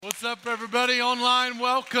What's up, everybody online?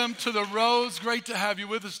 Welcome to the Rose. Great to have you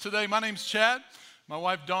with us today. My name's Chad. My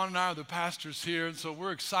wife Dawn and I are the pastors here, and so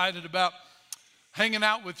we're excited about hanging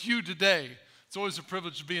out with you today. It's always a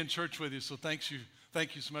privilege to be in church with you, so thank you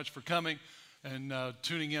so much for coming and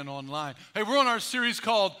tuning in online. Hey, we're on our series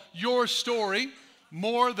called Your Story,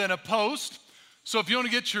 More Than a Post. So if you want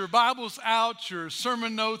to get your Bibles out, your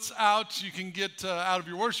sermon notes out, you can get out of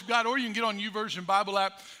your worship guide, or you can get on YouVersion Bible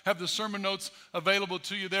app, have the sermon notes available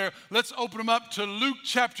to you there. Let's open them up to Luke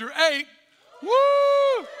chapter 8.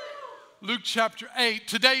 Woo! Luke chapter 8.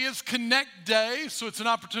 Today is Connect Day, so it's an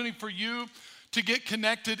opportunity for you to get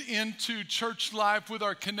connected into church life with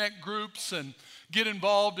our Connect groups and get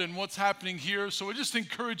involved in what's happening here. So we just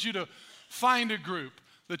encourage you to find a group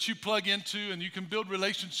that you plug into and you can build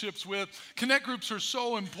relationships with. Connect groups are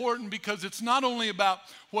so important because it's not only about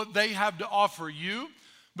what they have to offer you,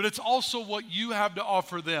 but it's also what you have to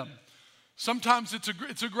offer them. Sometimes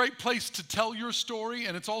it's a great place to tell your story,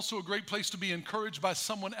 and it's also a great place to be encouraged by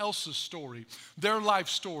someone else's story, their life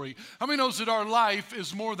story. How many knows that our life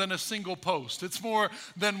is more than a single post? It's more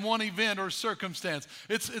than one event or circumstance.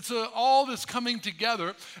 It's all this coming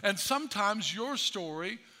together, and sometimes your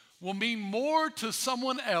story will mean more to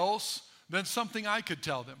someone else than something I could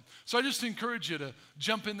tell them. So I just encourage you to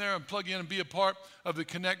jump in there and plug in and be a part of the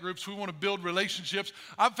Connect groups. We want to build relationships.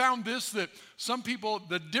 I've found this, that some people,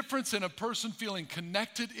 the difference in a person feeling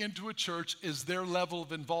connected into a church is their level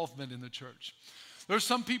of involvement in the church. There's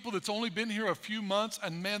some people that's only been here a few months,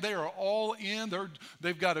 and man, they are all in.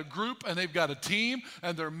 They've got a group and they've got a team,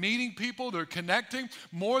 and they're meeting people, they're connecting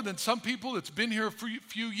more than some people that's been here for a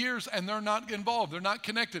few years and they're not involved, they're not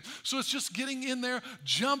connected. So it's just getting in there,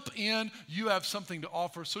 jump in, you have something to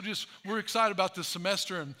offer. So we're excited about this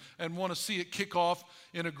semester and want to see it kick off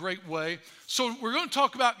in a great way. So we're going to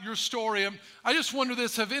talk about your story. And I just wonder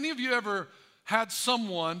this, have any of you ever had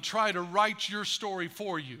someone try to write your story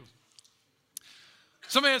for you?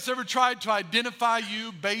 Somebody that's ever tried to identify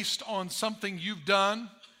you based on something you've done?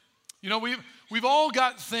 You know, we've all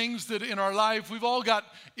got things that in our life, we've all got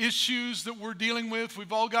issues that we're dealing with.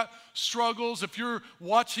 We've all got struggles. If you're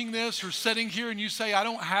watching this or sitting here and you say, I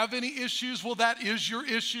don't have any issues, well, that is your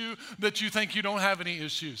issue, that you think you don't have any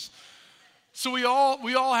issues. So we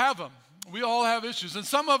all have them. We all have issues. And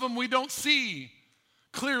some of them we don't see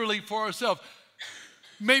clearly for ourselves.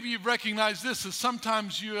 Maybe you've recognized this, as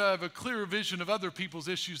sometimes you have a clearer vision of other people's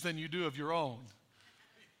issues than you do of your own.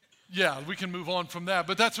 Yeah, we can move on from that,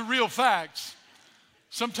 but that's a real fact.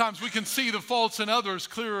 Sometimes we can see the faults in others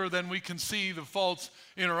clearer than we can see the faults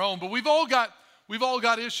in our own. But we've all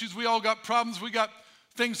got issues, we all got problems, we got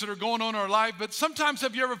things that are going on in our life. But sometimes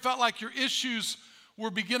have you ever felt like your issues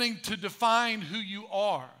were beginning to define who you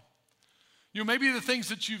are? You know, maybe the things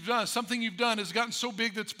that you've done, something you've done has gotten so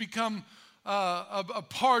big that's become a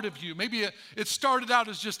part of you. Maybe it started out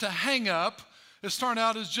as just a hang up. It started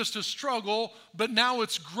out as just a struggle, but now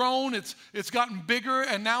it's grown, it's gotten bigger,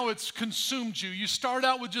 and now it's consumed you. You start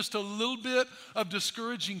out with just a little bit of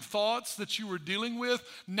discouraging thoughts that you were dealing with.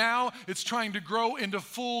 Now it's trying to grow into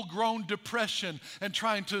full-grown depression and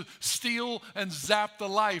trying to steal and zap the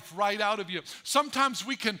life right out of you. Sometimes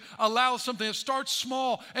we can allow something that starts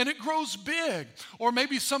small and it grows big. Or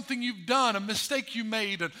maybe something you've done, a mistake you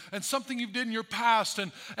made, and something you did in your past,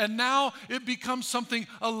 and now it becomes something,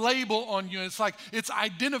 a label on you. It's like it's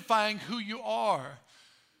identifying who you are.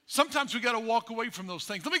 Sometimes we got to walk away from those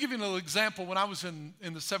things. Let me give you a little example. When I was in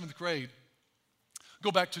the 7th grade,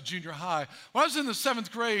 go back to junior high. When I was in the 7th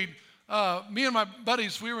grade, me and my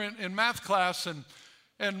buddies, we were in math class,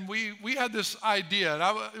 and we had this idea.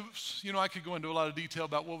 And I could go into a lot of detail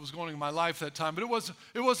about what was going on in my life that time, but it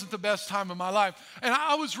wasn't the best time of my life. And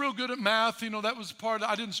I was real good at math. You know, that was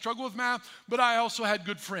I didn't struggle with math, but I also had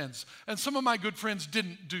good friends. And some of my good friends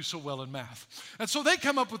didn't do so well in math. And so they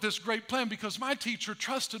come up with this great plan because my teacher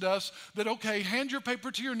trusted us that, okay, hand your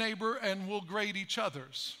paper to your neighbor and we'll grade each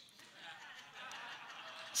other's.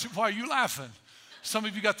 So why are you laughing? Some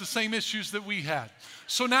of you got the same issues that we had.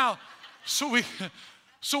 So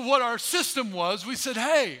what our system was, we said,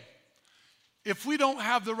 hey, if we don't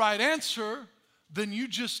have the right answer, then you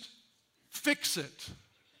just fix it.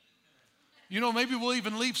 You know, maybe we'll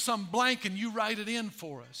even leave some blank and you write it in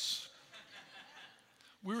for us.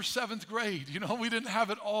 We were 7th grade, you know, we didn't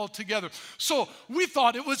have it all together. So we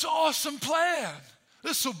thought it was an awesome plan.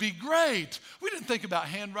 This will be great. We didn't think about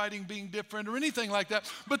handwriting being different or anything like that.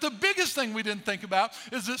 But the biggest thing we didn't think about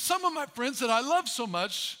is that some of my friends that I love so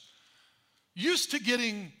much, used to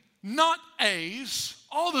getting not A's,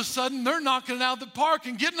 all of a sudden they're knocking it out of the park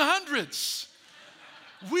and getting hundreds.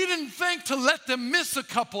 We didn't think to let them miss a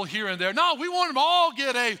couple here and there. No, we want them all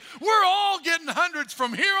get A's. We're all getting hundreds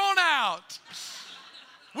from here on out.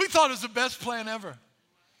 We thought it was the best plan ever.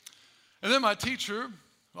 And then my teacher,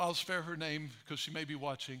 I'll spare her name because she may be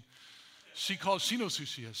watching. She knows who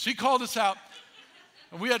she is. She called us out,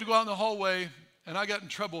 and we had to go out in the hallway, and I got in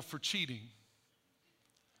trouble for cheating.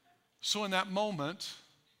 So in that moment,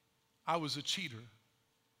 I was a cheater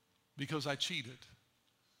because I cheated.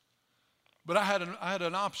 But I had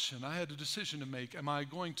an option. I had a decision to make. Am I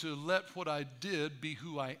going to let what I did be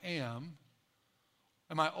who I am?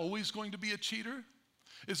 Am I always going to be a cheater?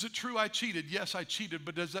 Is it true I cheated? Yes, I cheated,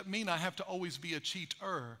 but does that mean I have to always be a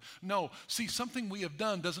cheater? No. See, something we have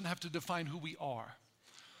done doesn't have to define who we are.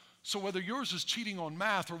 So whether yours is cheating on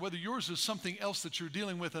math or whether yours is something else that you're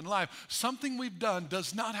dealing with in life, something we've done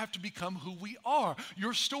does not have to become who we are.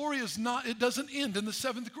 Your story is not, it doesn't end in the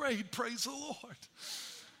 7th grade, praise the Lord.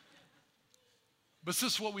 But this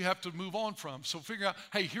is what we have to move on from. So figure out,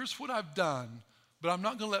 hey, here's what I've done, but I'm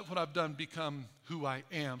not going to let what I've done become who I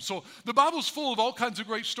am. So the Bible's full of all kinds of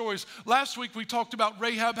great stories. Last week we talked about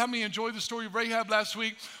Rahab. How many enjoyed the story of Rahab last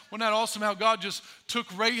week? Wasn't that awesome how God just took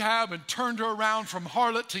Rahab and turned her around from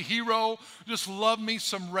harlot to hero? Just love me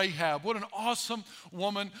some Rahab. What an awesome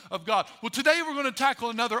woman of God. Well, today we're going to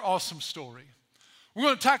tackle another awesome story. We're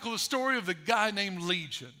going to tackle the story of the guy named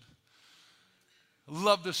Legion.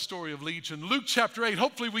 Love this story of Legion. Luke chapter 8.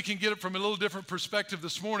 Hopefully we can get it from a little different perspective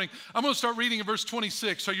this morning. I'm going to start reading in verse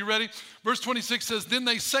 26. Are you ready? Verse 26 says, Then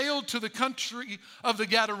they sailed to the country of the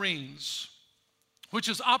Gadarenes, which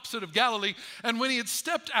is opposite of Galilee. And when he had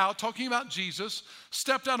stepped out, talking about Jesus,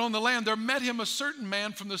 stepped out on the land, there met him a certain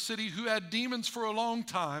man from the city who had demons for a long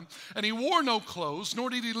time. And he wore no clothes, nor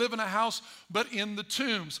did he live in a house, but in the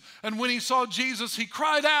tombs. And when he saw Jesus, he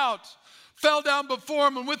cried out, fell down before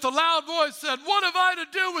him, and with a loud voice said, What have I to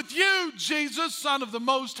do with you, Jesus, Son of the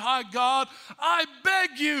Most High God? I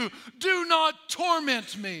beg you, do not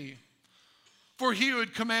torment me. For he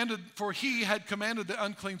had commanded the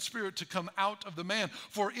unclean spirit to come out of the man,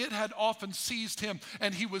 for it had often seized him,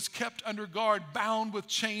 and he was kept under guard, bound with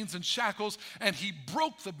chains and shackles, and he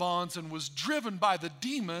broke the bonds and was driven by the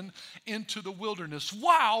demon into the wilderness.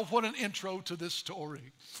 Wow, what an intro to this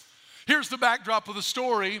story. Here's the backdrop of the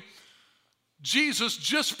story. Jesus,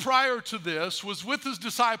 just prior to this, was with his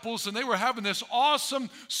disciples, and they were having this awesome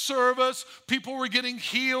service. People were getting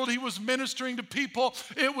healed. He was ministering to people.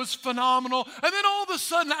 It was phenomenal. And then all of a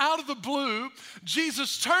sudden, out of the blue,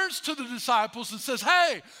 Jesus turns to the disciples and says,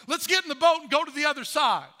 Hey, let's get in the boat and go to the other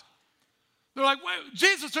side. They're like, Wait,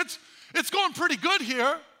 Jesus, it's going pretty good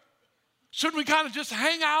here. Shouldn't we kind of just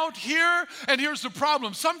hang out here? And here's the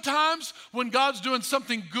problem. Sometimes when God's doing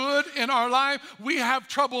something good in our life, we have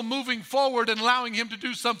trouble moving forward and allowing him to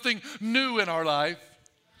do something new in our life.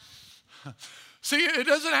 See, it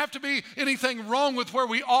doesn't have to be anything wrong with where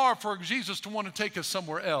we are for Jesus to want to take us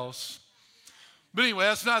somewhere else. But anyway,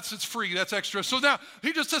 it's free, that's extra. So now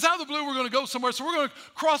he just says, out of the blue, we're going to go somewhere. So we're going to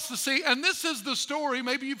cross the sea. And this is the story.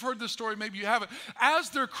 Maybe you've heard this story, maybe you haven't. As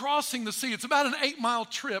they're crossing the sea, it's about an 8-mile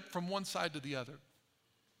trip from one side to the other.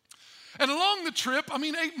 And along the trip,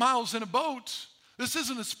 8 miles in a boat. This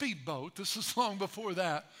isn't a speedboat. This is long before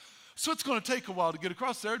that. So it's going to take a while to get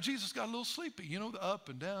across there. Jesus got a little sleepy, the up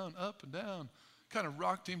and down, kind of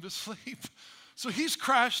rocked him to sleep. So he's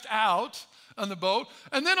crashed out on the boat,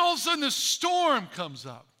 and then all of a sudden this storm comes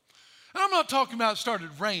up. And I'm not talking about it started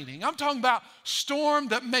raining. I'm talking about storm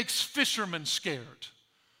that makes fishermen scared.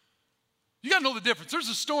 You got to know the difference. There's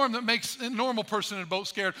a storm that makes a normal person in a boat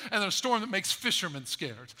scared, and there's a storm that makes fishermen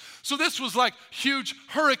scared. So this was like huge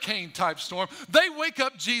hurricane type storm. They wake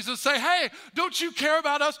up Jesus, say, Hey, don't you care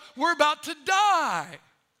about us? We're about to die.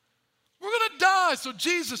 We're going to die. So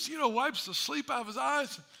Jesus, wipes the sleep out of his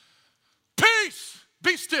eyes. Peace,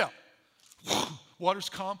 be still. Water's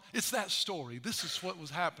calm. It's that story. This is what was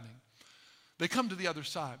happening. They come to the other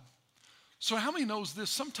side. So how many knows this?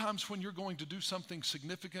 Sometimes when you're going to do something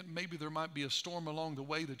significant, maybe there might be a storm along the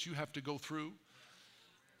way that you have to go through.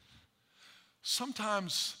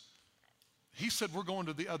 Sometimes he said, we're going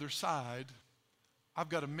to the other side. I've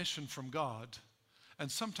got a mission from God. And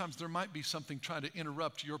sometimes there might be something trying to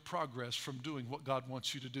interrupt your progress from doing what God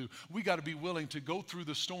wants you to do. We got to be willing to go through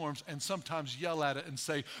the storms and sometimes yell at it and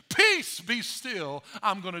say, Peace, be still.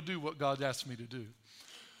 I'm going to do what God asked me to do.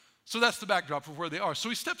 So that's the backdrop of where they are. So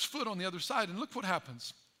he steps foot on the other side, and look what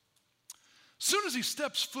happens. As soon as he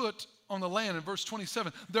steps foot on the land in verse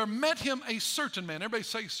 27, there met him a certain man. Everybody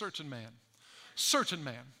say certain man. Certain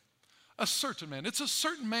man. A certain man. It's a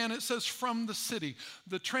certain man, it says from the city.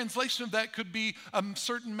 The translation of that could be a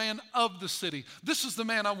certain man of the city. This is the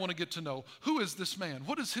man I want to get to know. Who is this man?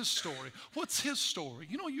 What is his story? What's his story?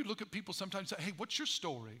 You know, you look at people sometimes and say, hey, what's your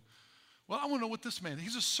story? Well, I want to know what this man,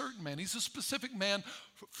 he's a certain man. He's a specific man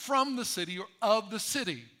from the city or of the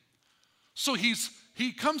city. So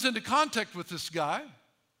he comes into contact with this guy.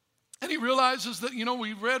 And he realizes that, you know,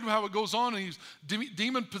 we read how it goes on, and he's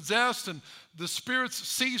demon-possessed, and the spirits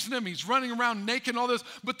seizing him. He's running around naked and all this.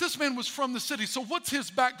 But this man was from the city. So what's his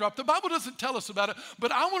backdrop? The Bible doesn't tell us about it,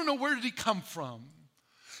 but I want to know, where did he come from?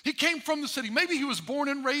 He came from the city. Maybe he was born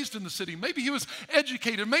and raised in the city. Maybe he was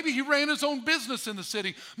educated. Maybe he ran his own business in the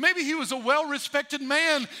city. Maybe he was a well-respected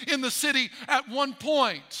man in the city at one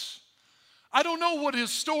point. I don't know what his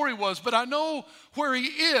story was, but I know where he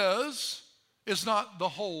is not the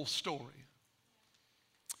whole story.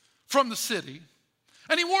 From the city,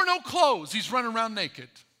 and he wore no clothes. He's running around naked.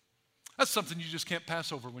 That's something you just can't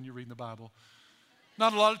pass over when you're reading the Bible.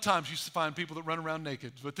 Not a lot of times you find people that run around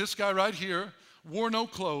naked, but this guy right here wore no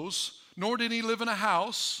clothes, nor did he live in a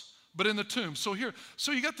house, but in the tombs. So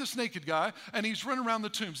you got this naked guy, and he's running around the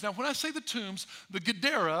tombs. Now, when I say the tombs, the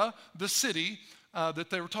Gadara, the city, that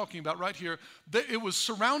they were talking about right here, it was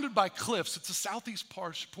surrounded by cliffs. It's the southeast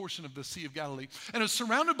portion of the Sea of Galilee. And it was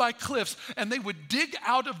surrounded by cliffs, and they would dig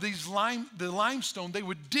out of the limestone, they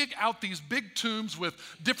would dig out these big tombs with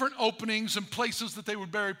different openings and places that they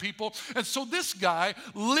would bury people. And so this guy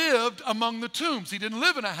lived among the tombs. He didn't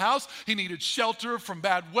live in a house. He needed shelter from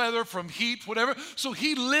bad weather, from heat, whatever. So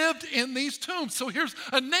he lived in these tombs. So here's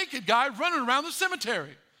a naked guy running around the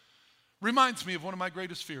cemetery. Reminds me of one of my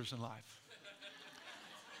greatest fears in life.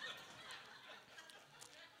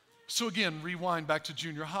 So again, rewind back to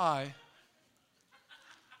junior high.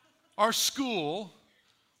 Our school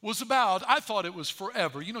was about, I thought it was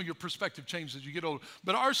forever. You know, your perspective changes as you get older.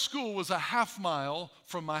 But our school was a half mile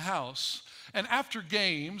from my house. And after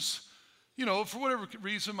games, you know, for whatever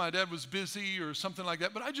reason, my dad was busy or something like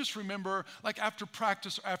that. But I just remember, like after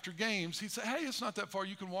practice or after games, he'd say, hey, it's not that far.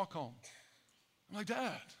 You can walk home. I'm like,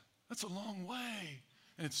 Dad, that's a long way.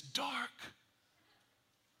 And it's dark.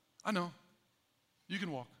 I know. You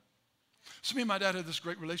can walk. So me and my dad had this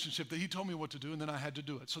great relationship that he told me what to do, and then I had to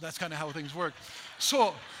do it. So that's kind of how things work.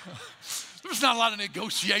 So there was not a lot of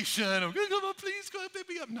negotiation. Or, please go pick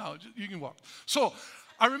me up. No, you can walk. So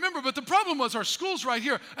I remember, but the problem was our school's right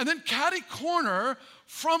here. And then catty corner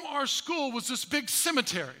from our school was this big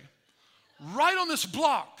cemetery right on this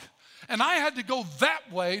block. And I had to go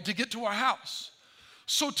that way to get to our house.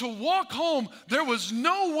 So to walk home, there was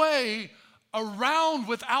no way around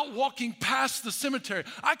without walking past the cemetery.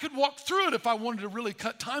 I could walk through it if I wanted to really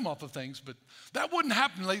cut time off of things, but that wouldn't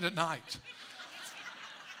happen late at night.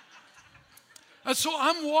 And so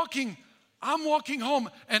I'm walking home,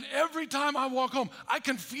 and every time I walk home, I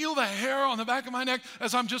can feel the hair on the back of my neck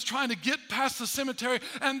as I'm just trying to get past the cemetery.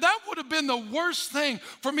 And that would have been the worst thing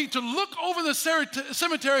for me to look over the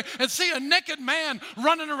cemetery and see a naked man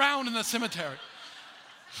running around in the cemetery.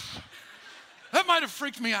 That might have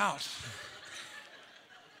freaked me out.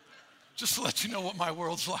 Just to let you know what my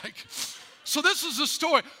world's like. So this is the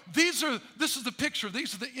story. This is the picture.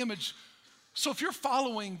 These are the image. So if you're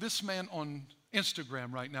following this man on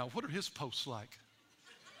Instagram right now, what are his posts like?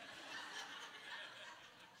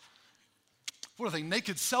 What are they,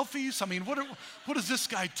 naked selfies? I mean, what is this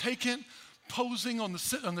guy taking? Posing on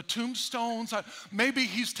the tombstones. Maybe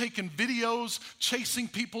he's taking videos, chasing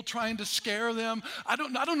people, trying to scare them. I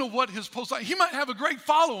don't know what his posts like. He might have a great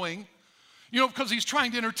following, you know, because he's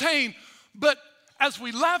trying to entertain. But as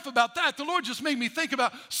we laugh about that, the Lord just made me think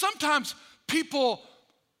about sometimes people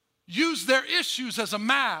use their issues as a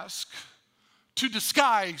mask to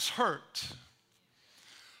disguise hurt.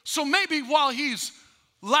 So maybe while he's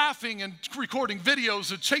laughing and recording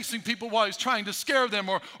videos of chasing people while he's trying to scare them,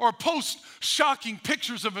 or post shocking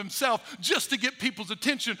pictures of himself just to get people's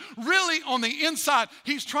attention, really on the inside,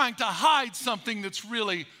 he's trying to hide something that's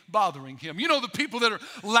really bothering him. You know, the people that are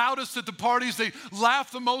loudest at the parties, they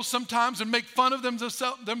laugh the most sometimes and make fun of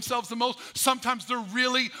themselves the most. Sometimes they're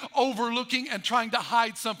really overlooking and trying to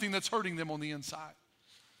hide something that's hurting them on the inside.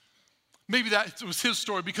 Maybe that was his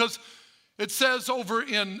story, because it says over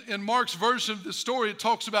in Mark's version of the story, it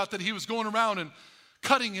talks about that he was going around and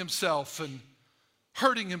cutting himself and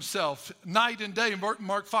hurting himself night and day. Mark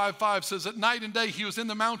 5:5 says that night and day he was in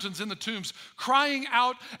the mountains, in the tombs, crying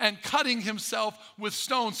out and cutting himself with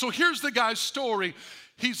stones. So here's the guy's story.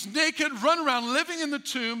 He's naked, running around, living in the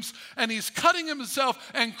tombs, and he's cutting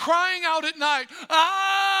himself and crying out at night,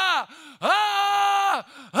 ah, ah,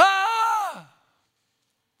 ah.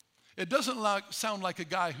 It doesn't sound like a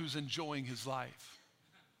guy who's enjoying his life.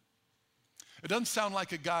 It doesn't sound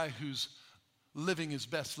like a guy who's living his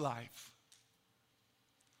best life.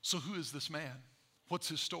 So who is this man? What's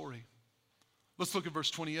his story? Let's look at verse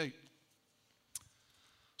 28.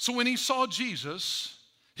 So when he saw Jesus,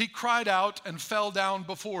 he cried out and fell down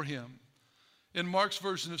before him. In Mark's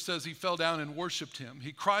version, it says he fell down and worshiped him.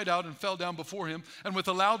 He cried out and fell down before him, and with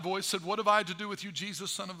a loud voice said, "What have I to do with you, Jesus,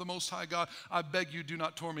 Son of the Most High God? I beg you, do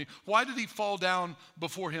not torment me." Why did he fall down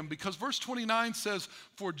before him? Because verse 29 says,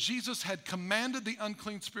 for Jesus had commanded the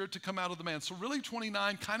unclean spirit to come out of the man. So really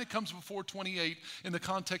 29 kind of comes before 28 in the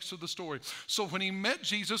context of the story. So when he met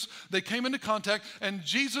Jesus, they came into contact, and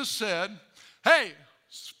Jesus said, "Hey,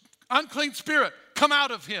 unclean spirit, come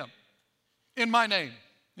out of him in my name."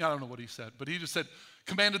 I don't know what he said, but he just said,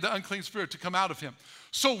 commanded the unclean spirit to come out of him.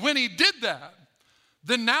 So when he did that,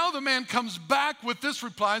 then now the man comes back with this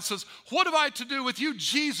reply and says, "What have I to do with you,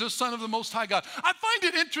 Jesus, Son of the Most High God?" I find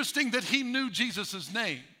it interesting that he knew Jesus'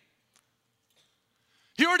 name.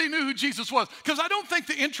 He already knew who Jesus was, because I don't think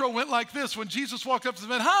the intro went like this. When Jesus walked up to the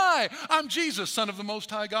man, "Hi, I'm Jesus, Son of the Most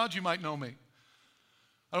High God. You might know me."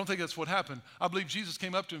 I don't think that's what happened. I believe Jesus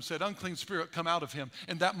came up to him and said, "Unclean spirit, come out of him."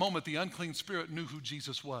 In that moment, the unclean spirit knew who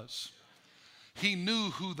Jesus was. He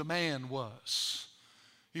knew who the man was.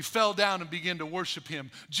 He fell down and began to worship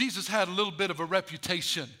him. Jesus had a little bit of a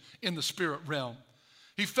reputation in the spirit realm.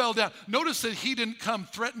 He fell down. Notice that he didn't come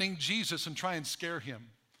threatening Jesus and try and scare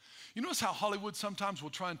him. You notice how Hollywood sometimes will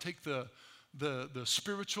try and take the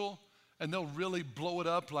spiritual and they'll really blow it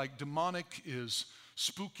up like demonic is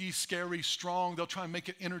spooky, scary, strong. They'll try and make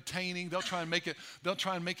it entertaining. They'll try and make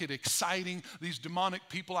it exciting. These demonic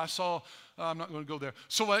people I saw, I'm not going to go there.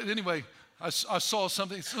 So anyway, I saw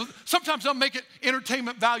something. Sometimes they'll make it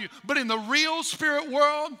entertainment value. But in the real spirit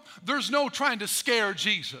world, there's no trying to scare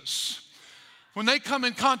Jesus. When they come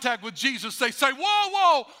in contact with Jesus, they say,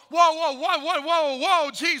 whoa,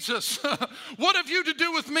 Jesus. What have you to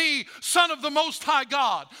do with me, Son of the Most High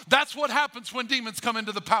God? That's what happens when demons come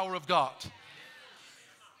into the power of God.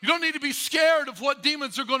 You don't need to be scared of what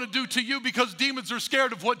demons are going to do to you, because demons are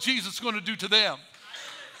scared of what Jesus is going to do to them.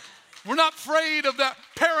 We're not afraid of that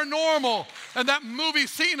paranormal and that movie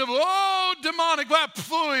scene of, demonic,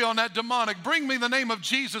 on that demonic. Bring me the name of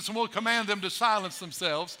Jesus and we'll command them to silence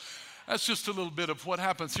themselves. That's just a little bit of what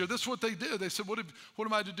happens here. This is what they did. They said, what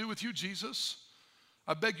am I to do with you, Jesus?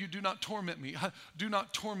 I beg you, do not torment me. Do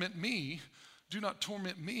not torment me. Do not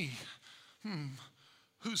torment me.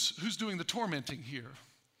 Who's doing the tormenting here?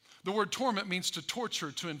 The word torment means to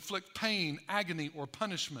torture, to inflict pain, agony, or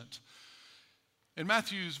punishment. In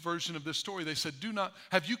Matthew's version of this story, they said,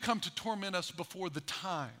 have you come to torment us before the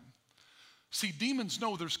time? See, demons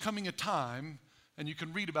know there's coming a time, and you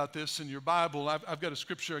can read about this in your Bible. I've got a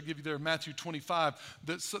scripture I give you there in Matthew 25.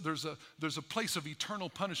 There's a place of eternal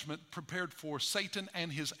punishment prepared for Satan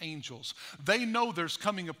and his angels. They know there's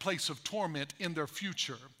coming a place of torment in their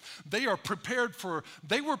future. They were prepared for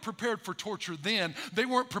torture then. They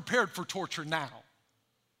weren't prepared for torture now.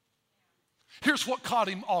 Here's what caught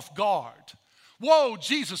him off guard. Whoa,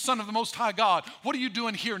 Jesus, Son of the Most High God, what are you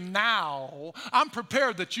doing here now? I'm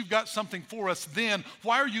prepared that you've got something for us then.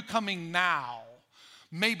 Why are you coming now?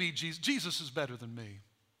 Maybe Jesus is better than me.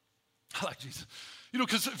 I like Jesus.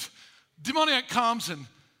 Because if demoniac comes and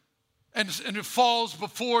it falls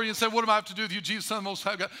before you and say, what do I have to do with you, Jesus, Son of the Most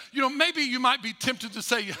High God? Maybe you might be tempted to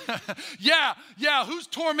say, yeah, who's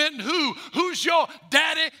tormenting who? Who's your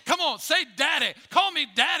daddy? Come on, say daddy. Call me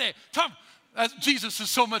daddy. Jesus is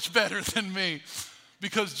so much better than me.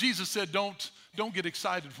 Because Jesus said, don't get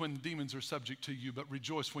excited when demons are subject to you, but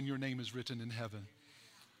rejoice when your name is written in heaven.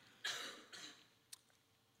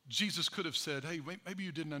 Jesus could have said, hey, maybe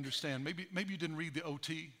you didn't understand. Maybe you didn't read the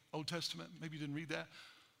Old Testament. Maybe you didn't read that.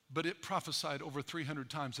 But it prophesied over 300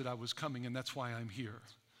 times that I was coming, and that's why I'm here.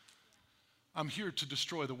 I'm here to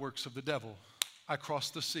destroy the works of the devil. I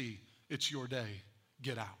crossed the sea. It's your day.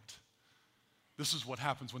 Get out. This is what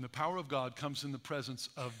happens when the power of God comes in the presence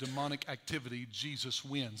of demonic activity. Jesus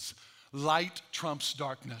wins. Light trumps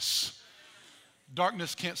darkness.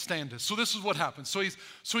 Darkness can't stand it. So this is what happens.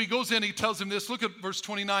 So he goes in, he tells him this. Look at verse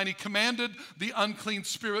 29. He commanded the unclean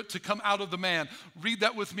spirit to come out of the man. Read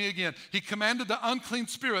that with me again. He commanded the unclean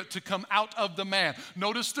spirit to come out of the man.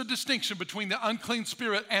 Notice the distinction between the unclean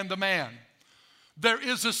spirit and the man. There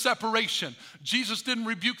is a separation. Jesus didn't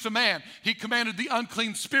rebuke the man. He commanded the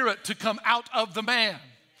unclean spirit to come out of the man.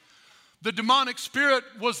 The demonic spirit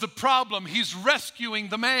was the problem. He's rescuing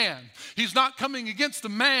the man. He's not coming against the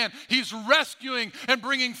man. He's rescuing and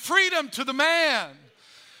bringing freedom to the man.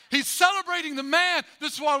 He's celebrating the man.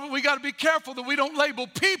 This is why we got to be careful that we don't label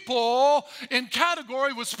people in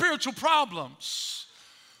category with spiritual problems.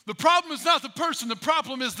 The problem is not the person. The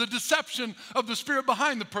problem is the deception of the spirit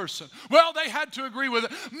behind the person. Well, they had to agree with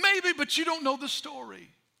it. Maybe, but you don't know the story.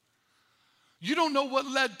 You don't know what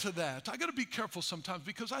led to that. I got to be careful sometimes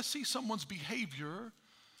because I see someone's behavior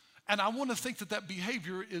and I want to think that that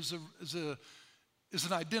behavior is an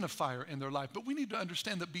identifier in their life. But we need to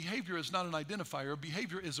understand that behavior is not an identifier.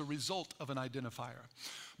 Behavior is a result of an identifier.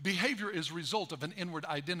 Behavior is a result of an inward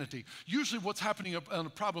identity. Usually what's happening on a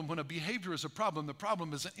problem, when a behavior is a problem, the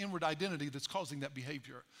problem is an inward identity that's causing that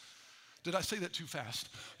behavior. Did I say that too fast?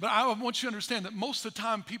 But I want you to understand that most of the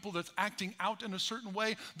time, people that's acting out in a certain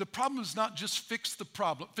way, the problem is not just fix the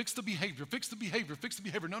problem, fix the behavior, fix the behavior, fix the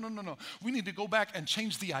behavior. No. We need to go back and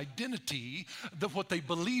change the identity of what they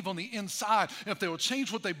believe on the inside. And if they will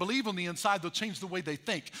change what they believe on the inside, they'll change the way they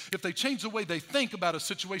think. If they change the way they think about a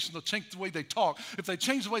situation, they'll change the way they talk. If they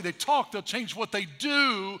change the way they talk, they'll change what they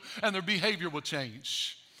do, and their behavior will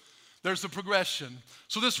change. There's the progression.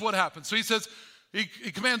 So this is what happens. So he says,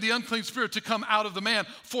 He commanded the unclean spirit to come out of the man,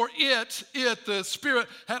 for the spirit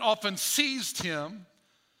had often seized him.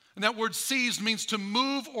 And that word seized means to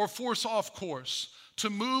move or force off course. To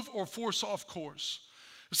move or force off course.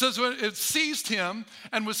 It says it seized him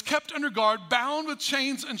and was kept under guard, bound with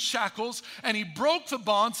chains and shackles, and he broke the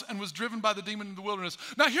bonds and was driven by the demon in the wilderness.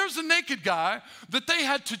 Now here's the naked guy that they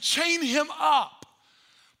had to chain him up,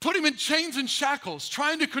 put him in chains and shackles,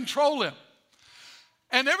 trying to control him.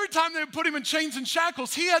 And every time they would put him in chains and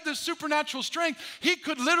shackles, he had this supernatural strength. He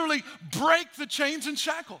could literally break the chains and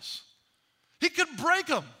shackles. He could break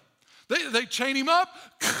them. They chain him up,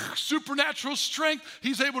 supernatural strength,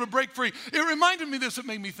 he's able to break free. It reminded me of this, it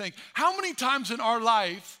made me think, how many times in our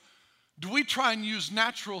life do we try and use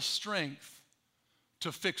natural strength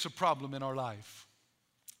to fix a problem in our life?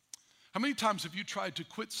 How many times have you tried to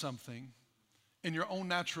quit something in your own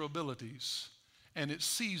natural abilities and it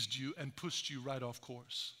seized you and pushed you right off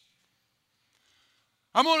course?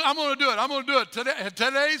 I'm gonna do it. I'm gonna do it.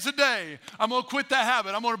 Today's the day. I'm gonna quit that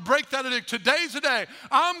habit. I'm gonna break that addiction. Today's the day.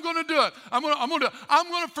 I'm gonna do it. I'm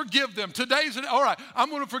gonna forgive them. Today's the day. All right, I'm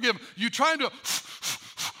gonna forgive them. You trying to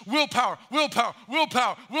willpower.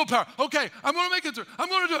 Okay, I'm gonna make it through. I'm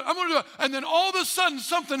gonna do it. And then all of a sudden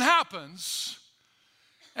something happens.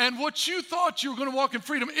 And what you thought you were going to walk in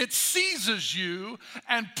freedom, it seizes you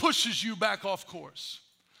and pushes you back off course.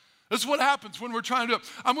 This is what happens when we're trying to do it.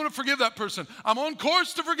 I'm going to forgive that person. I'm on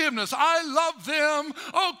course to forgiveness. I love them.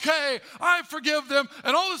 Okay, I forgive them.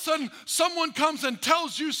 And all of a sudden, someone comes and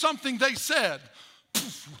tells you something they said.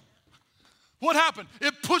 What happened?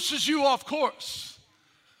 It pushes you off course.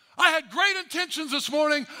 I had great intentions this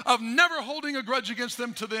morning of never holding a grudge against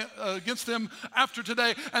them after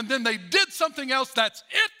today, and then they did something else. That's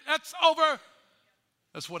it. That's over.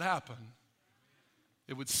 That's what happened.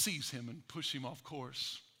 It would seize him and push him off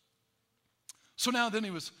course. So now then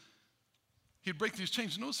he'd break these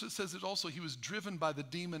chains. Notice it says it also, he was driven by the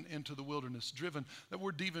demon into the wilderness. Driven. That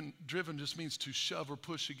word driven just means to shove or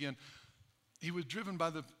push again. He was driven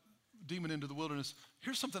by the demon into the wilderness.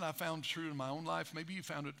 Here's something I found true in my own life. Maybe you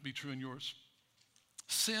found it to be true in yours.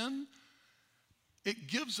 Sin, it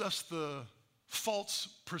gives us the false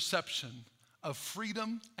perception of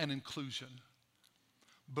freedom and inclusion.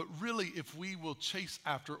 But really, if we will chase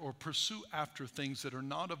after or pursue after things that are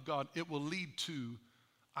not of God, it will lead to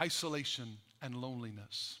isolation and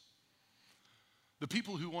loneliness. The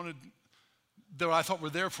people who that I thought were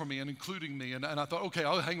there for me and including me, and I thought, okay,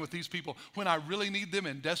 I'll hang with these people. When I really need them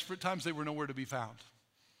in desperate times, they were nowhere to be found.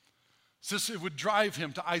 So it would drive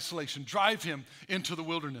him to isolation, drive him into the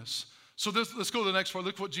wilderness. So let's go to the next part.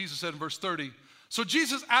 Look what Jesus said in verse 30. So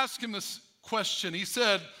Jesus asked him this question. He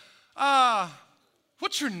said,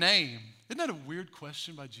 what's your name? Isn't that a weird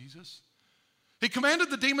question by Jesus? He commanded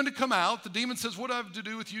the demon to come out. The demon says, what do I have to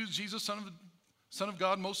do with you, Jesus, Son of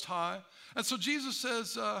God, Most High? And so Jesus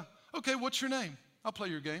says, okay, what's your name? I'll play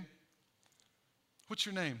your game. What's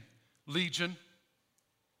your name? Legion.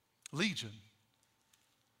 Legion.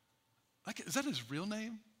 Is that his real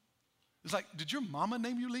name? It's like, did your mama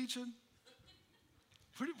name you Legion?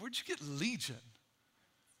 Where'd you get Legion?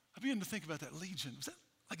 I began to think about that Legion. Was that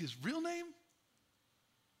like his real name?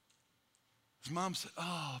 His mom said,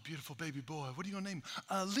 oh, beautiful baby boy. What are you going to name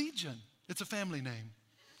him? Legion. It's a family name.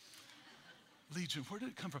 Legion. Where did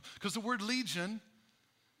it come from? Because the word legion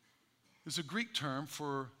is a Greek term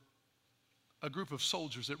for a group of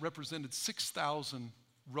soldiers. It represented 6,000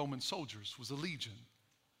 Roman soldiers, was a legion.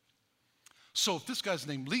 So if this guy's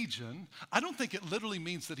named Legion, I don't think it literally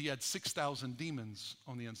means that he had 6,000 demons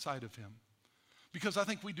on the inside of him. Because I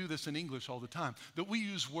think we do this in English all the time, that we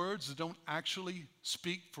use words that don't actually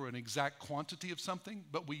speak for an exact quantity of something,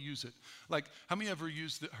 but we use it. Like, how many ever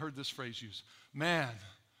heard this phrase used? Man,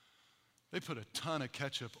 They put a ton of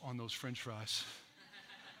ketchup on those French fries.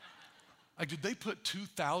 Like, did they put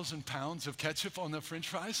 2,000 pounds of ketchup on the French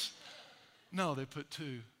fries? No, they put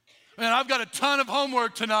 2. Man, I've got a ton of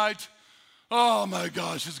homework tonight. Oh my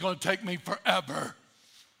gosh, it's going to take me forever.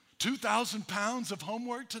 2,000 pounds of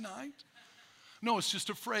homework tonight? No, it's just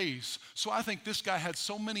a phrase. So I think this guy had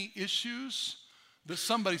so many issues that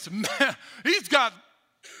somebody said, man, he's got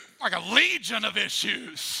like a legion of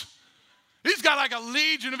issues. He's got like a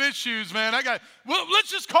legion of issues, man. Well, let's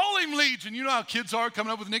just call him Legion. You know how kids are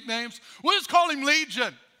coming up with nicknames? We'll just call him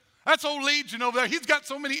Legion. That's old Legion over there. He's got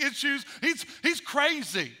so many issues. He's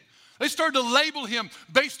crazy. They started to label him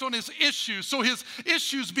based on his issues. So his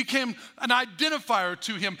issues became an identifier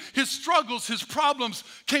to him. His struggles, his problems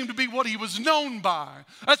came to be what he was known by.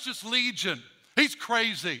 That's just Legion. He's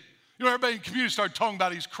crazy. You know, everybody in the community started talking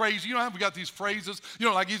about he's crazy. You know how we got these phrases? You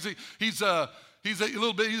know, like he's a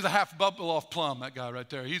half bubble off plum, that guy right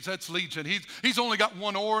there. That's Legion. He's only got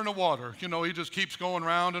one oar in the water. You know, he just keeps going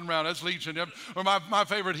round and round. That's Legion. Or my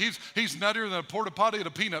favorite, he's nuttier than a porta potty at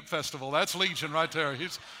a peanut festival. That's Legion right there.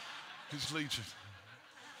 He's Legion.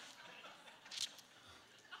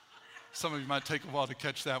 Some of you might take a while to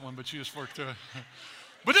catch that one, but you just work through it.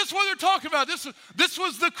 But this is what they're talking about. This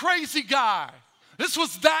was the crazy guy. This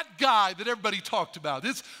was that guy that everybody talked about.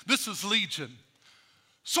 This is Legion.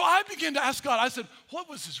 So I began to ask God, I said, what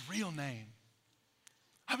was his real name?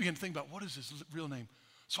 I began to think about what is his real name.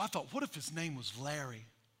 So I thought, what if his name was Larry?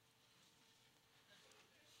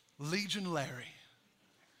 Legion Larry.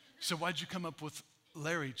 So why'd you come up with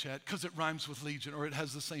Larry, Chad? Because it rhymes with Legion, or it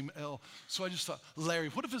has the same L. So I just thought, Larry.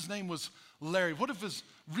 What if his name was Larry? What if his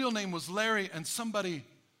real name was Larry and somebody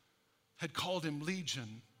had called him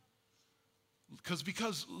Legion?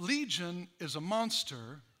 Because Legion is a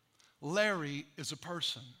monster, Larry is a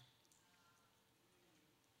person.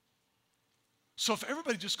 So if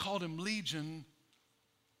everybody just called him Legion,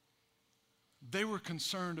 they were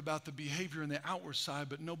concerned about the behavior and the outward side,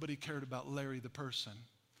 but nobody cared about Larry the person.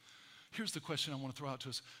 Here's the question I want to throw out to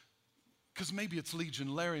us, because maybe it's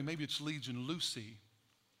Legion Larry, maybe it's Legion Lucy.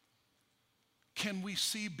 Can we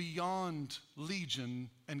see beyond Legion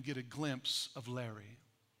and get a glimpse of Larry?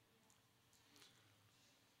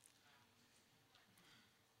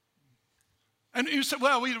 And you said,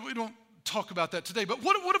 well, we don't talk about that today, but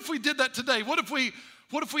what if we did that today? What if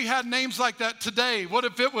we had names like that today? What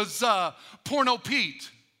if it was Porno Pete,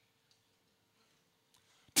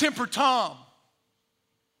 Temper Tom,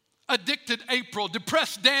 Addicted April,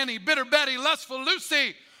 Depressed Danny, Bitter Betty, Lustful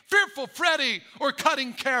Lucy, Fearful Freddie, or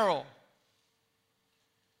Cutting Carol?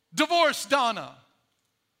 Divorced Donna.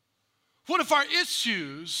 What if our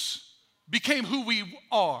issues became who we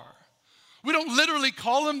are? We don't literally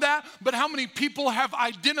call them that, but how many people have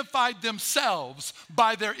identified themselves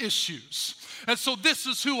by their issues? And so this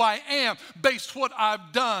is who I am based what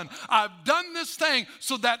I've done. I've done this thing,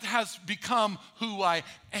 so that has become who I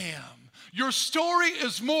am. Your story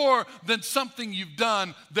is more than something you've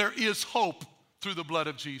done. There is hope through the blood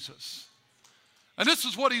of Jesus. And this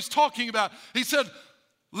is what he's talking about. He said,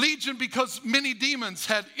 Legion, because many demons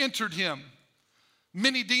had entered him.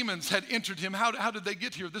 Many demons had entered him. How did they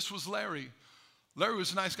get here? This was Larry. Larry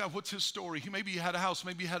was a nice guy. What's his story? Maybe he had a house.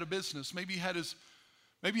 Maybe he had a business. Maybe he had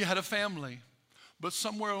a family. But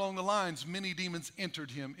somewhere along the lines, many demons entered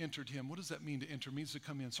him. What does that mean to enter? It means to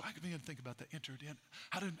come in. So I began to think about that. Entered in.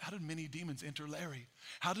 How did many demons enter Larry?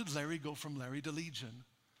 How did Larry go from Larry to Legion?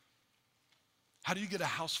 How do you get a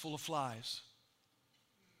house full of flies?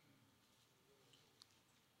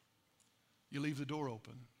 You leave the door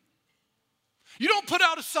open. You don't put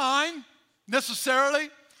out a sign necessarily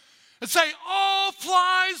and say, all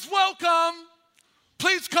flies welcome.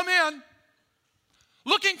 Please come in.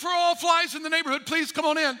 Looking for all flies in the neighborhood, please come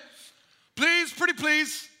on in. Please, pretty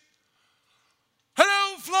please.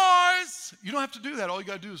 Hello, flies. You don't have to do that. All you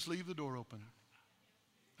got to do is leave the door open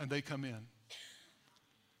and they come in.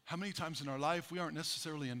 How many times in our life we aren't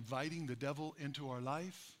necessarily inviting the devil into our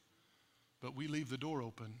life, but we leave the door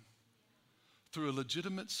open through a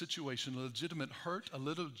legitimate situation, a legitimate hurt, a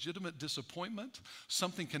legitimate disappointment.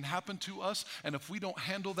 Something can happen to us, and if we don't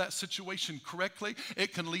handle that situation correctly,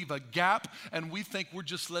 it can leave a gap, and we think we're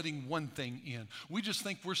just letting one thing in. We just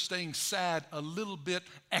think we're staying sad a little bit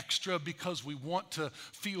extra because we want to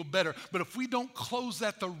feel better. But if we don't close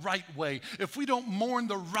that the right way, if we don't mourn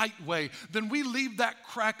the right way, then we leave that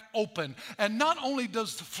crack open. And not only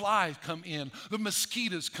does the fly come in, the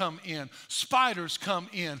mosquitoes come in, spiders come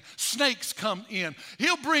in, snakes come come in.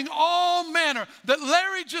 He'll bring all manner. That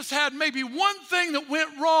Larry just had maybe one thing that went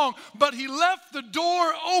wrong, but he left the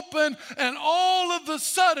door open, and all of a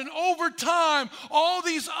sudden, over time, all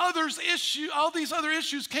these other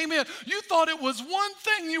issues came in. You thought it was one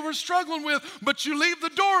thing you were struggling with, but you leave the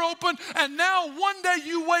door open, and now one day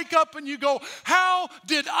you wake up and you go, how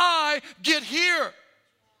did I get here?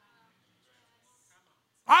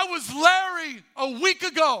 I was Larry a week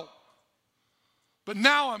ago, but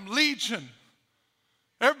now I'm Legion.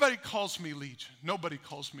 Everybody calls me Legion. Nobody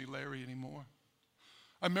calls me Larry anymore.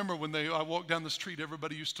 I remember when I walked down the street,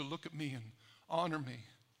 everybody used to look at me and honor me.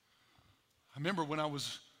 I remember when I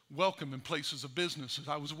was welcome in places of businesses.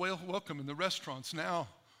 I was welcome in the restaurants. Now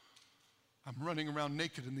I'm running around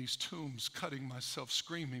naked in these tombs, cutting myself,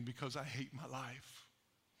 screaming because I hate my life.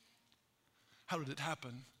 How did it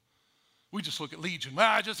happen? We just look at Legion.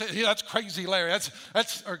 Well, that's crazy Larry.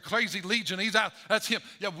 That's or crazy Legion. He's out. That's him.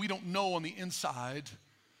 Yeah, we don't know on the inside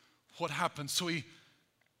what happened. So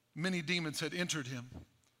many demons had entered him.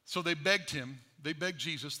 So they begged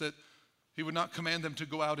Jesus that he would not command them to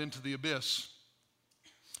go out into the abyss.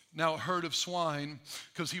 Now a herd of swine,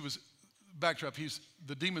 because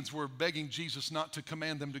the demons were begging Jesus not to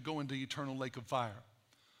command them to go into the eternal lake of fire.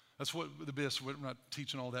 That's what the abyss, we're not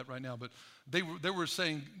teaching all that right now, but they were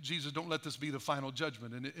saying, Jesus, don't let this be the final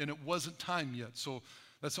judgment. And it wasn't time yet. So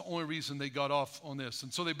that's the only reason they got off on this.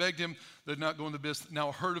 And so they begged him that not go in the abyss. Now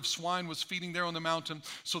a herd of swine was feeding there on the mountain.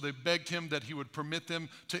 So they begged him that he would permit them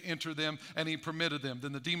to enter them, and he permitted them.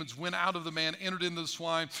 Then the demons went out of the man, entered into the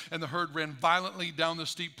swine, and the herd ran violently down the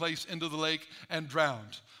steep place into the lake and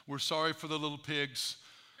drowned. We're sorry for the little pigs.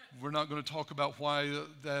 We're not going to talk about why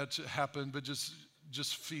that happened, but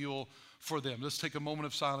just feel for them. Let's take a moment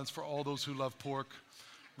of silence for all those who love pork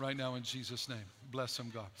right now in Jesus' name. Bless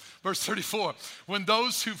them, God. Verse 34, when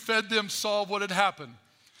those who fed them saw what had happened,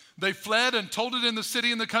 they fled and told it in the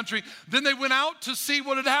city and the country. Then they went out to see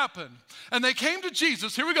what had happened. And they came to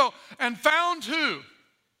Jesus, here we go, and found who?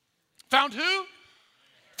 Found who?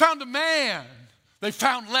 Found a man. They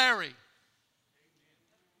found Larry.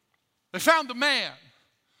 They found the man.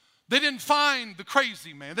 They didn't find the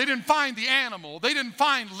crazy man. They didn't find the animal. They didn't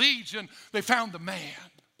find Legion. They found the man.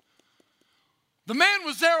 The man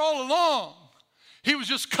was there all along. He was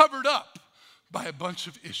just covered up by a bunch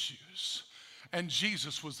of issues. And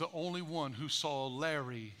Jesus was the only one who saw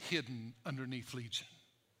Larry hidden underneath Legion.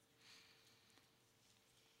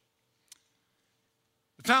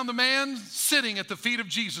 They found the man sitting at the feet of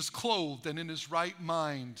Jesus, clothed and in his right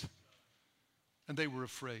mind. And they were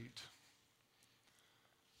afraid.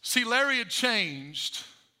 See, Larry had changed,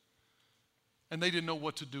 and they didn't know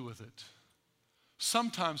what to do with it.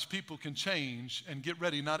 Sometimes people can change, and get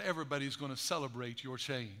ready, not everybody's going to celebrate your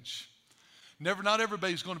change. Not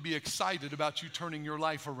everybody's going to be excited about you turning your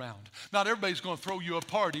life around. Not everybody's going to throw you a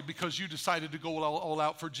party because you decided to go all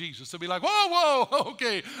out for Jesus. They'll be like, whoa,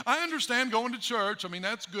 okay, I understand going to church. I mean,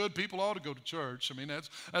 that's good. People ought to go to church. I mean,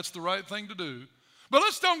 that's the right thing to do. But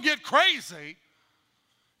let's don't get crazy.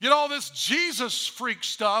 Get all this Jesus freak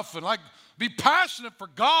stuff and be passionate for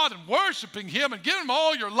God and worshiping Him and give Him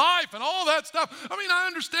all your life and all that stuff. I mean, I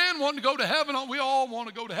understand wanting to go to heaven. We all want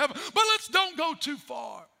to go to heaven. But let's don't go too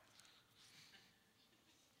far.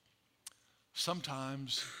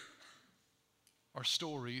 Sometimes our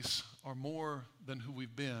stories are more than who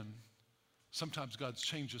we've been. Sometimes God's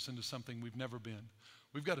changed us into something we've never been.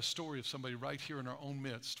 We've got a story of somebody right here in our own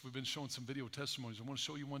midst. We've been showing some video testimonies. I want to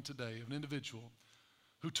show you one today of an individual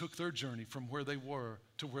who took their journey from where they were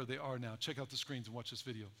to where they are now. Check out the screens and watch this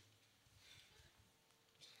video.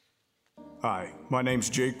 Hi, my name's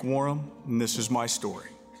Jake Warham, and this is my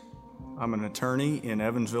story. I'm an attorney in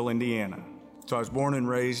Evansville, Indiana. So I was born and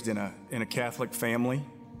raised in a Catholic family.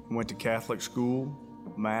 Went to Catholic school,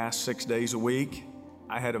 Mass 6 days a week.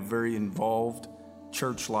 I had a very involved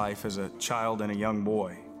church life as a child and a young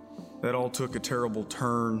boy. That all took a terrible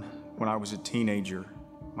turn when I was a teenager.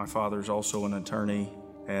 My father's also an attorney,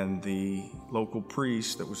 and the local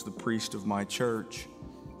priest that was the priest of my church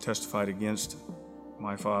testified against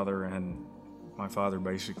my father, and my father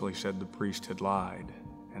basically said the priest had lied.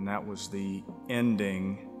 And that was the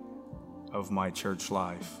ending of my church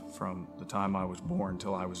life from the time I was born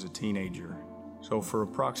till I was a teenager. So for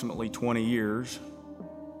approximately 20 years,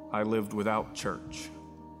 I lived without church,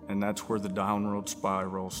 and that's where the downward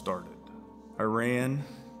spiral started. I ran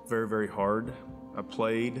very, very hard. I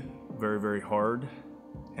played very, very hard,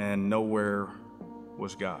 and nowhere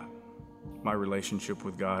was God. My relationship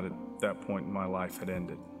with God at that point in my life had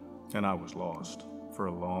ended, and I was lost for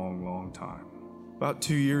a long, long time. About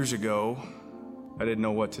 2 years ago, I didn't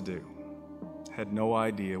know what to do. Had no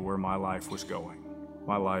idea where my life was going.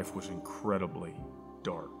 my life was incredibly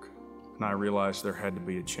dark. And I realized there had to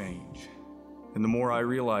be a change. And the more I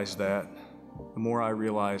realized that, the more I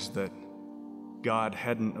realized that God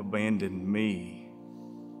hadn't abandoned me.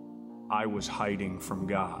 I was hiding from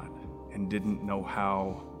God and didn't know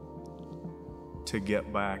how to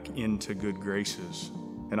get back into good graces.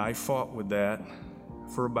 And I fought with that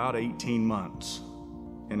for about 18 months.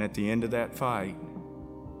 And at the end of that fight,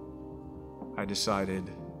 I decided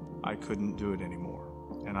I couldn't do it anymore.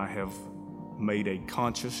 And I have made a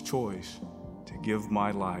conscious choice to give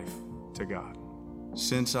my life to God.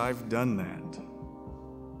 Since I've done that,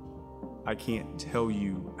 I can't tell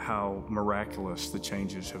you how miraculous the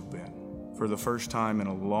changes have been. For the first time in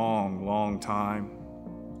a long, long time,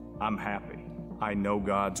 I'm happy. I know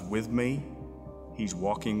God's with me, He's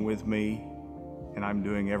walking with me, and I'm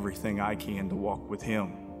doing everything I can to walk with Him.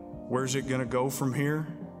 Where's it gonna go from here?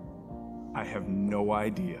 I have no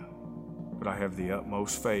idea, but I have the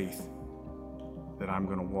utmost faith that I'm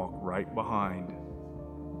gonna walk right behind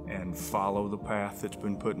and follow the path that's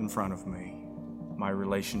been put in front of me. My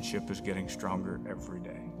relationship is getting stronger every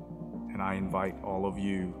day, and I invite all of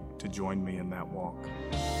you to join me in that walk.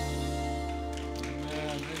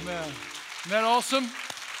 Amen, amen. Isn't that awesome?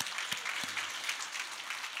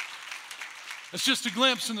 It's just a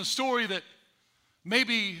glimpse in the story that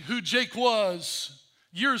maybe who Jake was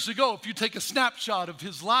years ago. If you take a snapshot of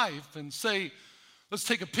his life and say, let's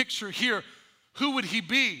take a picture here, who would he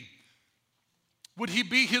be? Would he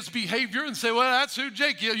be his behavior and say, well, that's who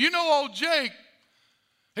Jake is? You know old Jake.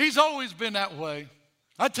 He's always been that way.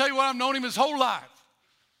 I tell you what, I've known him his whole life.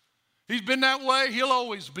 He's been that way. He'll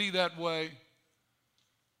always be that way.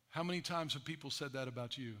 How many times have people said that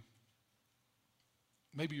about you?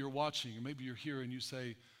 Maybe you're watching or maybe you're here and you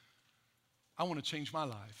say, I want to change my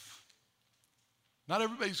life. Not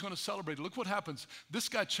everybody's going to celebrate it. Look what happens. This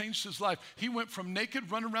guy changed his life. He went from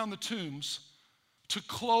naked, running around the tombs, to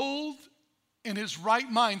clothed in his right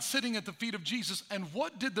mind, sitting at the feet of Jesus. And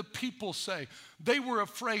what did the people say? They were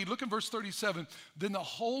afraid. Look in verse 37. Then the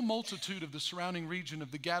whole multitude of the surrounding region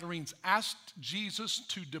of the Gadarenes asked Jesus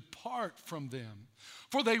to depart from them,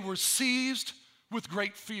 for they were seized with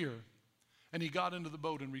great fear. And he got into the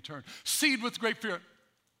boat and returned. Seized with great fear.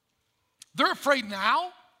 They're afraid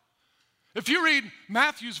now. If you read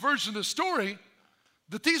Matthew's version of the story,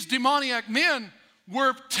 that these demoniac men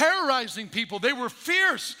were terrorizing people. They were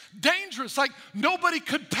fierce, dangerous, like nobody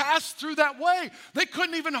could pass through that way. They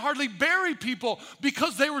couldn't even hardly bury people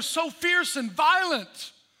because they were so fierce and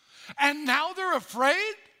violent. And now they're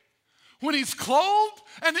afraid when he's clothed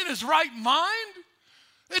and in his right mind?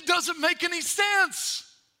 It doesn't make any sense.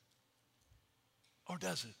 Or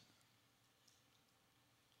does it?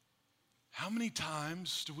 How many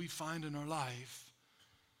times do we find in our life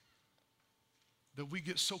that we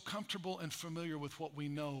get so comfortable and familiar with what we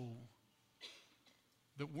know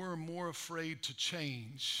that we're more afraid to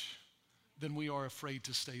change than we are afraid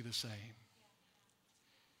to stay the same?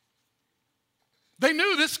 They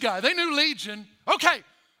knew this guy. They knew Legion.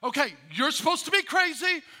 Okay, you're supposed to be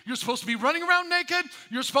crazy. You're supposed to be running around naked.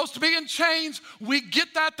 You're supposed to be in chains. We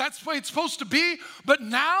get that. That's the way it's supposed to be. But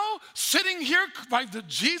now, sitting here by the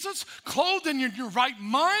Jesus, clothed in your right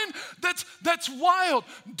mind, that's wild.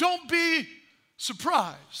 Don't be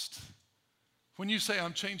surprised when you say,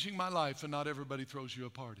 I'm changing my life, and not everybody throws you a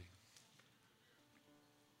party.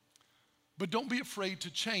 But don't be afraid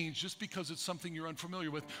to change just because it's something you're unfamiliar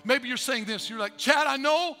with. Maybe you're saying this. You're like, Chad, I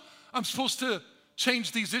know I'm supposed to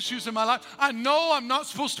change these issues in my life. I know I'm not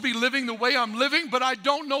supposed to be living the way I'm living, but I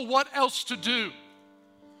don't know what else to do.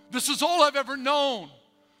 This is all I've ever known.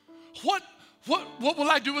 What will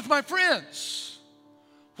I do with my friends?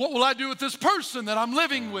 What will I do with this person that I'm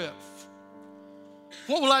living with?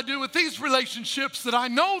 What will I do with these relationships that I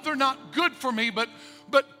know they're not good for me, but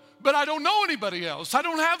I don't know anybody else. I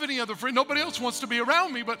don't have any other friend. Nobody else wants to be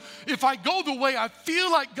around me, but if I go the way I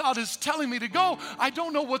feel like God is telling me to go, I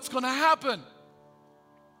don't know what's going to happen.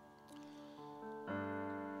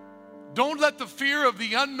 Don't let the fear of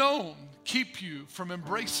the unknown keep you from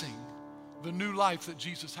embracing the new life that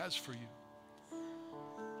Jesus has for you.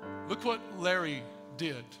 Look what Larry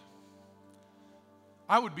did.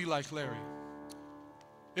 I would be like Larry.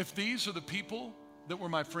 If these are the people that were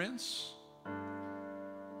my friends,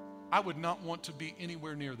 I would not want to be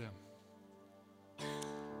anywhere near them.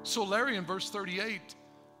 So Larry in verse 38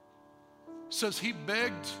 says he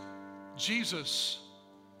begged Jesus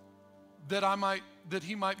that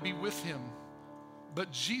he might be with him.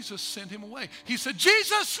 But Jesus sent him away. He said,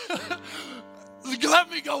 Jesus, let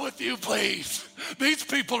me go with you, please. These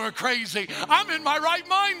people are crazy. I'm in my right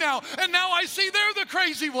mind now, and now I see they're the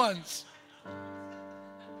crazy ones.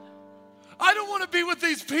 I don't want to be with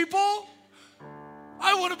these people.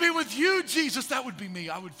 I want to be with you, Jesus. That would be me.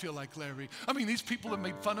 I would feel like Larry. I mean, these people have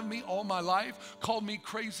made fun of me all my life, called me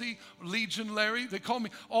crazy, Legion Larry. They called me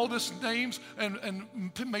all these names and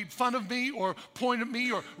made fun of me or pointed at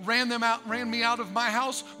me or ran me out of my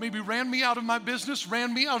house, maybe ran me out of my business,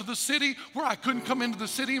 ran me out of the city where I couldn't come into the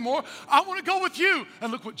city anymore. I want to go with you.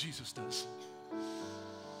 And look what Jesus does.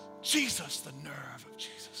 Jesus, the nerve of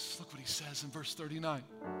Jesus. Look what he says in verse 39.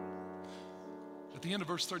 At the end of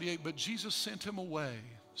verse 38, but Jesus sent him away,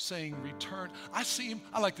 saying, return. I see him.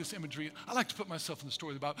 I like this imagery. I like to put myself in the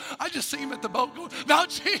story of the Bible. I just see him at the boat going, no,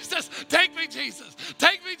 Jesus, take me, Jesus.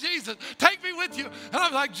 Take me, Jesus. Take me with you. And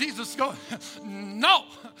I'm like, Jesus going, no,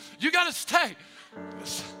 you got to stay.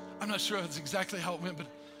 I'm not sure that's exactly how it went,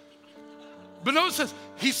 but notice this.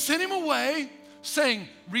 He sent him away, saying,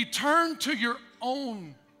 return to your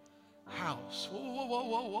own house.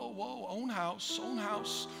 Whoa. Own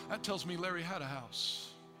house. That tells me Larry had a house.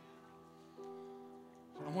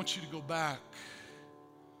 I want you to go back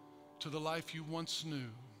to the life you once knew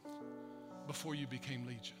before you became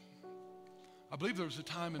Legion. I believe there was a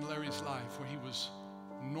time in Larry's life where he was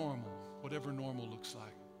normal, whatever normal looks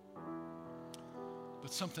like.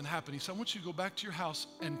 But something happened. He said, I want you to go back to your house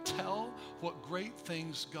and tell what great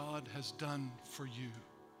things God has done for you.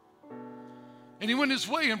 And he went his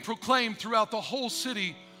way and proclaimed throughout the whole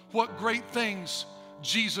city what great things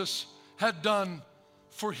Jesus had done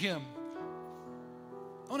for him.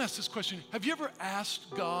 I want to ask this question. Have you ever asked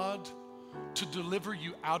God to deliver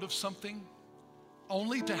you out of something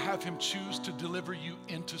only to have him choose to deliver you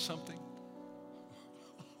into something?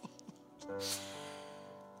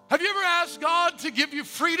 Have you ever asked God to give you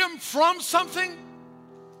freedom from something,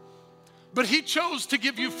 but he chose to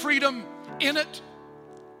give you freedom in it?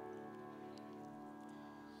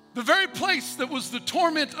 The very place that was the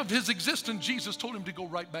torment of his existence, Jesus told him to go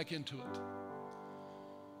right back into it.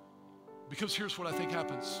 Because here's what I think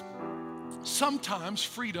happens. Sometimes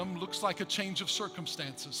freedom looks like a change of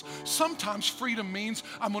circumstances. Sometimes freedom means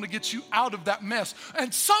I'm going to get you out of that mess.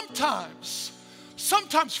 And sometimes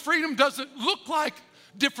freedom doesn't look like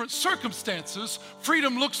different circumstances.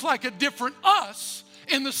 Freedom looks like a different us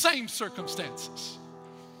in the same circumstances.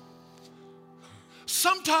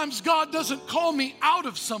 Sometimes God doesn't call me out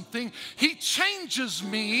of something. He changes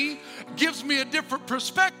me, gives me a different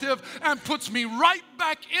perspective, and puts me right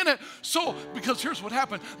back in it. So, because here's what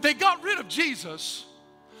happened. They got rid of Jesus.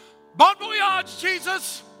 Bon voyage,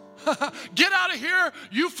 Jesus. Get out of here.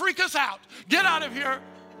 You freak us out. Get out of here.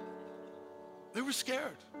 They were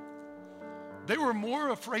scared. They were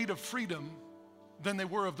more afraid of freedom than they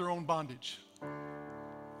were of their own bondage.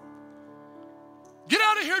 Get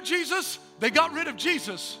out of here, Jesus. They got rid of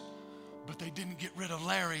Jesus, but they didn't get rid of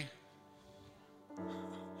Larry.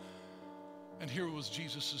 And here was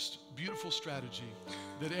Jesus' beautiful strategy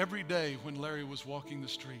that every day when Larry was walking the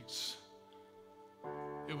streets,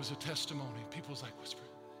 it was a testimony. People was like, whisper,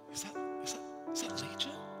 is that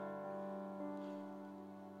Legion?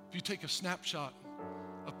 If you take a snapshot,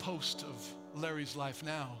 a post of Larry's life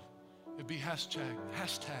now, it'd be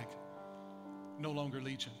hashtag no longer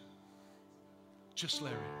Legion. Just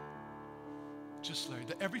Larry. Just Larry.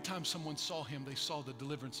 That every time someone saw him, they saw the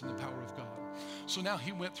deliverance and the power of God. So now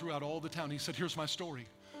he went throughout all the town. He said, here's my story.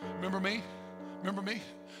 Remember me? Remember me?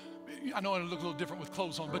 I know I look a little different with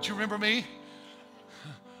clothes on, but you remember me?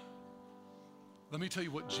 Let me tell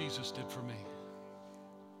you what Jesus did for me.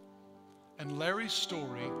 And Larry's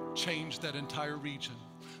story changed that entire region.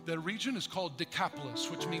 That region is called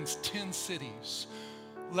Decapolis, which means 10 cities.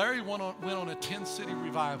 Larry went on a 10-city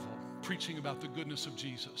revival, preaching about the goodness of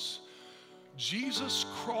Jesus. Jesus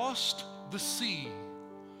crossed the sea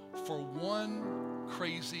for one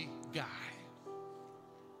crazy guy.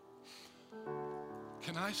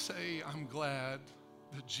 Can I say I'm glad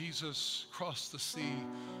that Jesus crossed the sea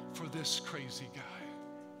for this crazy guy?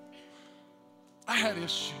 I had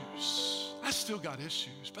issues. I still got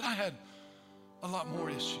issues, but I had a lot more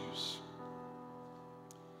issues.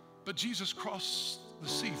 But Jesus crossed the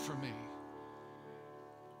sea for me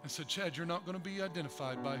and said, Chad, you're not going to be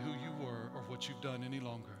identified by who you were or what you've done any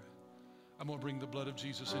longer. I'm going to bring the blood of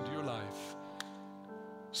Jesus into your life.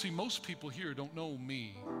 See, most people here don't know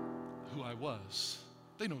me, who I was.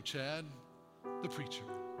 They know Chad, the preacher.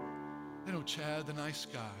 They know Chad, the nice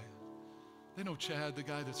guy. They know Chad, the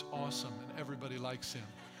guy that's awesome and everybody likes him.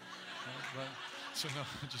 Right? So no,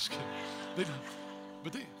 I'm just kidding. They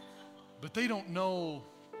don't, but they don't know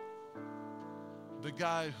the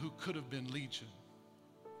guy who could have been Legion.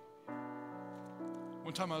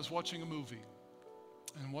 One time I was watching a movie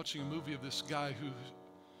of this guy who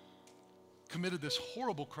committed this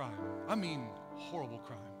horrible crime. I mean, horrible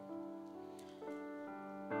crime.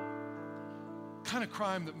 kind of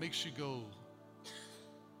crime that makes you go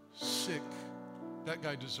sick, that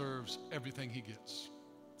guy deserves everything he gets.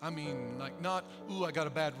 I mean, like not, ooh, I got a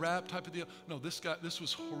bad rap type of deal. No, this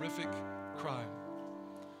was horrific crime.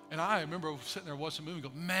 And I remember sitting there watching the movie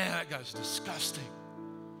and go, man, that guy's disgusting.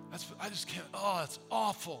 I just can't, it's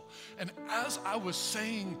awful. And as I was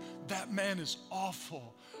saying, that man is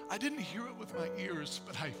awful, I didn't hear it with my ears,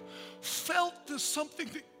 but I felt there's something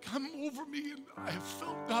that come over me, and I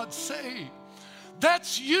felt God say,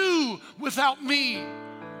 that's you without me.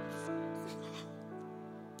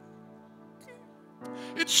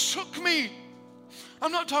 It shook me.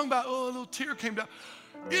 I'm not talking about, a little tear came down.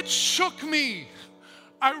 It shook me.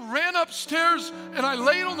 I ran upstairs and I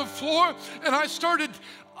laid on the floor and I started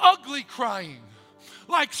ugly crying,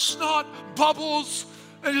 like snot bubbles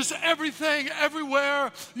and just everything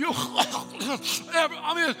everywhere.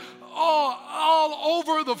 I mean, all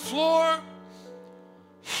over the floor,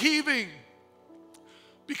 heaving,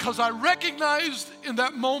 because I recognized in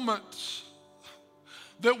that moment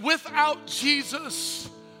that without Jesus,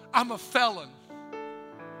 I'm a felon.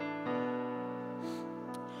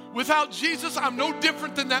 Without Jesus, I'm no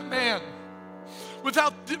different than that man.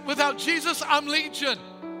 Without Jesus, I'm legion.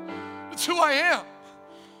 It's who I am.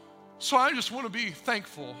 So I just want to be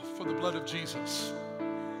thankful for the blood of Jesus.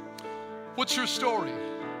 What's your story?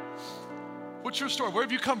 What's your story? Where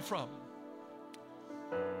have you come from?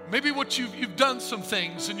 Maybe what you've done some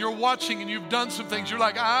things and you're watching and you've done some things. You're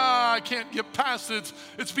like, I can't get past it.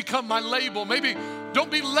 It's become my label. Maybe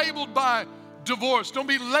don't be labeled by divorce. Don't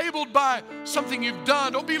be labeled by something you've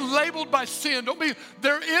done. Don't be labeled by sin.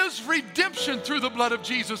 There is redemption through the blood of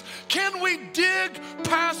Jesus. Can we dig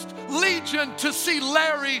past Legion to see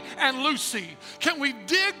Larry and Lucy? Can we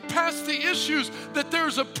dig past the issues that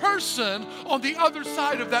there's a person on the other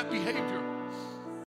side of that behavior?